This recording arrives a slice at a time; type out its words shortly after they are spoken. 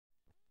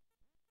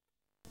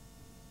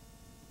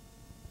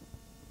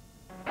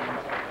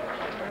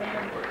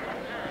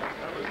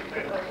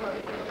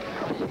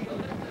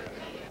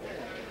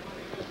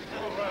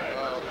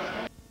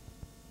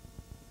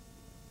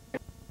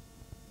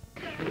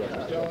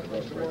Media,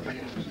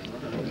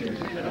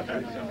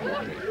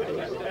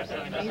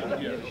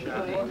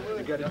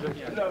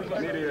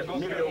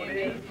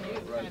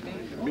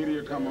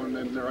 come on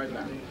in there right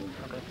now.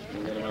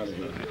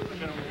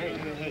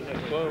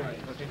 Whoa.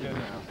 What's he doing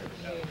now?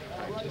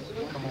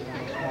 Come over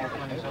on small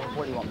planes.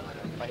 Where do you want me?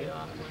 Right here?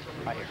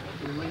 Right here.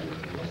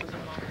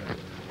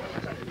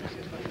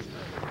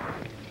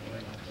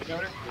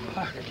 Governor?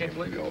 I can't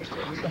believe you always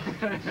told me.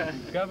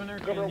 Governor,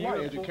 why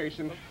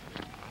education?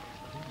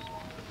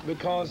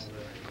 Because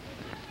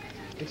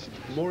it's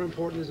more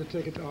important as a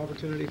ticket to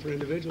opportunity for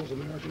individuals,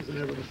 Americans,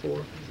 than ever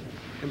before,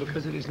 and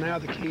because it is now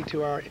the key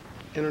to our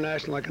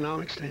international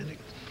economic standing.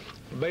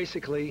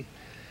 Basically,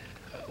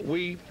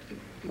 we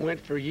went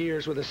for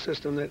years with a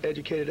system that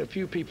educated a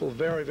few people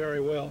very,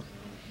 very well,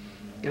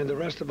 and the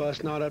rest of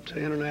us not up to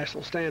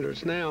international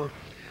standards. Now,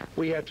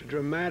 we have to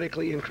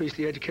dramatically increase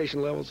the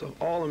education levels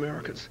of all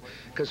Americans,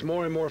 because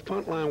more and more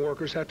frontline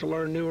workers have to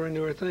learn newer and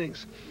newer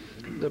things.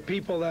 The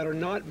people that are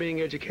not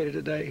being educated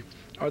today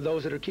are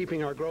those that are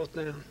keeping our growth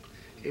down.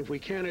 If we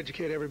can't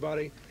educate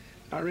everybody,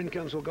 our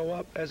incomes will go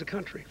up as a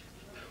country.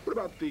 What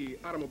about the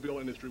automobile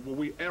industry? Will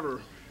we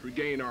ever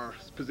regain our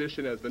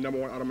position as the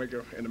 #1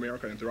 automaker in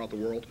America and throughout the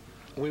world?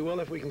 We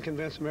will if we can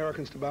convince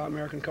Americans to buy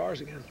American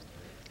cars again.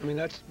 I mean,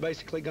 that's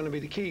basically going to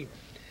be the key.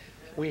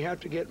 We have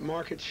to get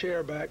market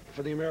share back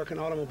for the American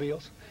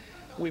automobiles.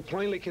 We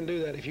plainly can do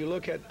that. If you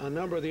look at a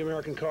number of the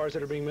American cars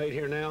that are being made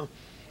here now,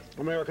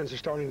 Americans are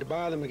starting to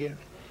buy them again.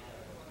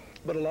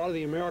 But a lot of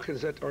the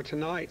Americans that are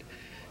tonight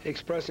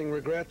expressing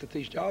regret that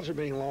these jobs are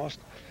being lost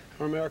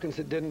are Americans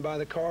that didn't buy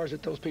the cars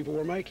that those people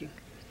were making.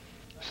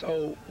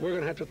 So we're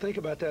going to have to think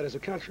about that as a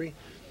country.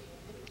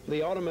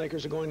 The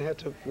automakers are going to have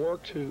to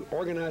work to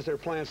organize their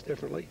plants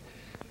differently.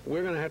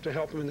 We're going to have to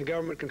help them in the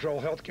government control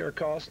health care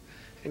costs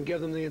and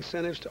give them the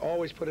incentives to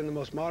always put in the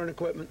most modern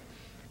equipment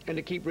and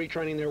to keep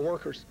retraining their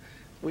workers.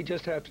 We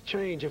just have to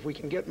change. If we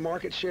can get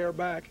market share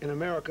back in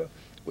America,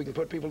 we can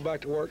put people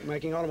back to work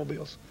making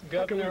automobiles.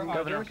 Governor,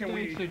 how can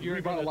we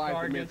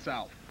revitalize the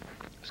Mid-South?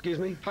 Excuse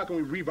me? How can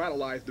we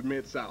revitalize the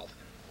Mid-South?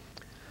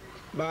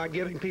 By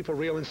giving people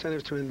real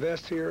incentives to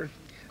invest here,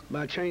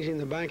 by changing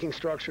the banking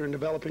structure and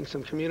developing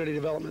some community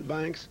development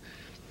banks,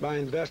 by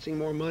investing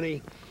more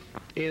money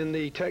in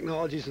the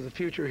technologies of the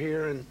future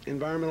here, and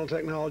environmental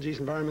technologies,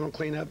 environmental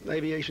cleanup,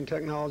 aviation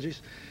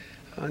technologies,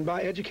 and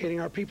by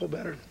educating our people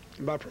better,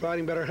 and by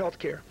providing better health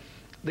care.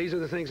 These are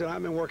the things that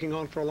I've been working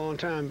on for a long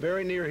time.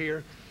 Very near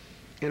here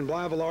in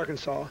Blytheville,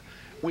 Arkansas,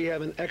 we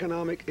have an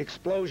economic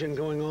explosion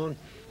going on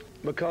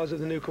because of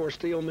the Nucor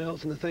steel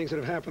mills and the things that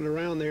have happened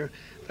around there.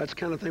 That's the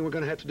kind of thing we're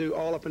going to have to do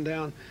all up and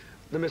down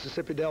the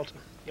Mississippi Delta.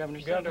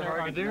 Governor,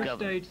 are there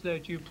states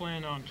that you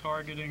plan on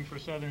targeting for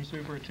Southern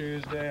Super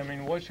Tuesday? I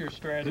mean, what's your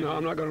strategy? No,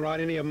 I'm not going to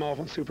write any of them off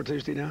on Super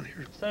Tuesday down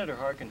here. Senator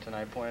Harkin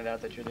tonight pointed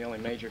out that you're the only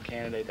major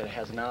candidate that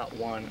has not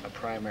won a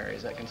primary.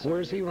 Is that concerning?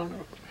 Where's he run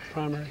a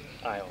primary?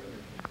 Iowa.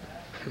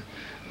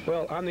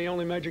 Well, I'm the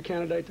only major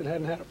candidate that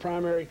hadn't had a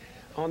primary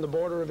on the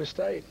border of his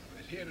state.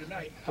 He's here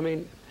tonight. I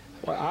mean,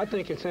 well, I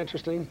think it's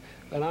interesting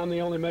that I'm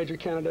the only major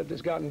candidate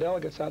that's gotten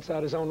delegates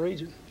outside his own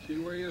region.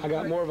 I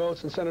got more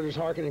votes than Senators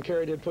Harkin and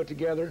Kerry did put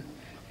together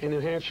in New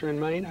Hampshire and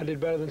Maine. I did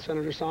better than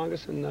Senator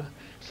Tsongas in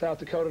South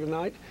Dakota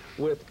tonight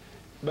with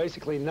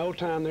basically no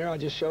time there. I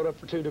just showed up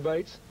for 2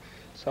 debates.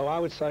 So I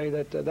would say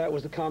that that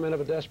was the comment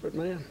of a desperate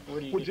man. Where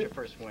do you get your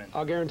first win?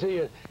 I'll guarantee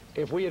you,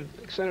 if we had,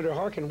 Senator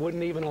Harkin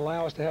wouldn't even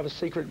allow us to have a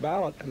secret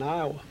ballot in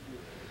Iowa.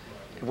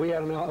 If we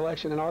had an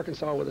election in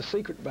Arkansas with a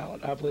secret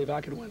ballot, I believe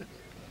I could win it.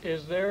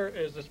 Is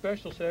the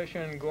special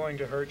session going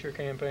to hurt your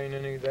campaign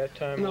any that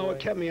time? No, it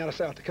kept me out of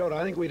South Dakota.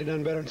 I think we'd have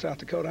done better in South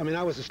Dakota. I mean,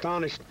 I was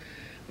astonished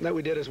that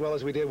we did as well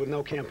as we did with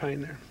no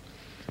campaign there.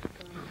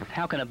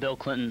 How can a Bill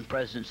Clinton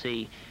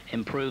presidency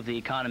improve the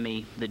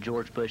economy that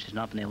George Bush has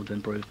not been able to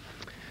improve?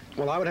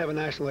 Well, I would have a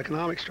national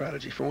economic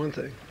strategy, for one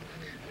thing.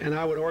 And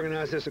I would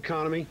organize this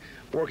economy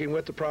working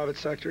with the private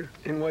sector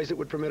in ways that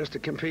would permit us to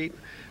compete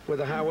with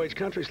the high-wage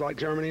countries like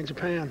Germany and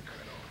Japan.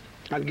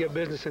 I'd give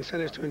business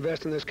incentives to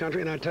invest in this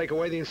country, and I'd take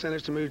away the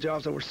incentives to move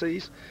jobs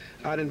overseas.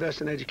 I'd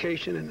invest in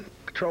education and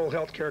control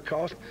health care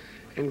costs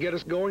and get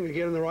us going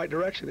again in the right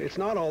direction. It's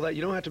not all that.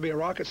 You don't have to be a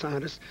rocket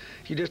scientist.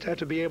 You just have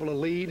to be able to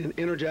lead and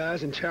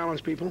energize and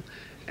challenge people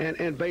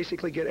and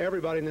basically get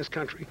everybody in this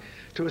country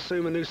to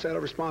assume a new set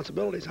of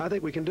responsibilities. I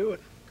think we can do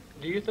it.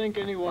 Do you think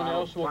anyone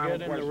else will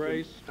get in the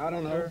race? I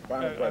don't know.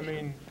 I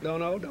mean, don't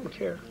know, don't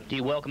care. Do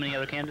you welcome any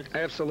other candidates?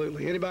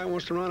 Absolutely. Anybody who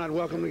wants to run, I'd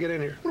welcome them to get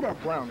in here. What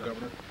about Brown,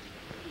 Governor?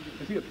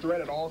 Is he a threat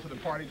at all to the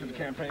party, to the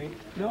campaign?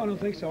 No, I don't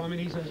think so. I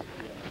mean,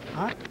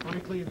 I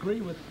frankly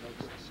agree with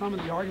some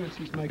of the arguments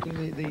he's making.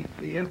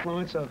 The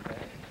influence of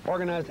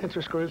organized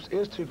interest groups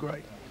is too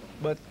great.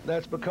 But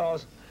that's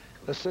because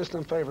the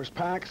system favors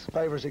PACs,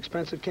 favors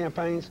expensive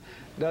campaigns,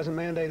 doesn't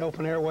mandate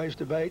open airwaves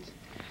debates,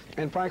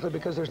 and frankly,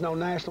 because there's no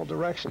national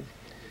direction.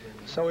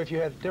 So if you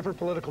had different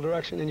political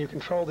direction and you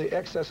control the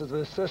excesses of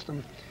this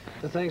system,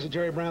 the things that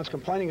Jerry Brown's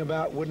complaining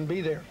about wouldn't be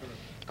there.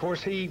 Of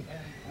course, he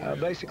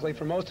basically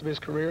for most of his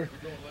career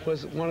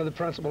was one of the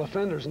principal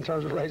offenders in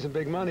terms of raising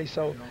big money.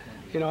 So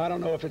You know, I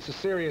don't know if it's a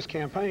serious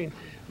campaign,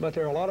 but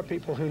there are a lot of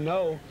people who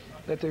know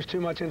that there's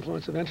too much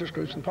influence of interest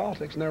groups in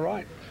politics, and they're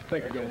right.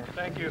 Thank you, Governor.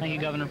 Thank you. Thank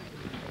you, Governor.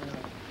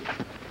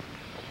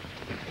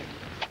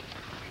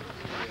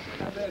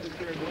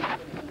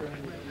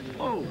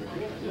 Oh.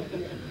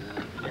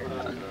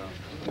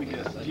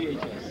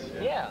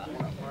 GHS.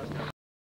 Yeah.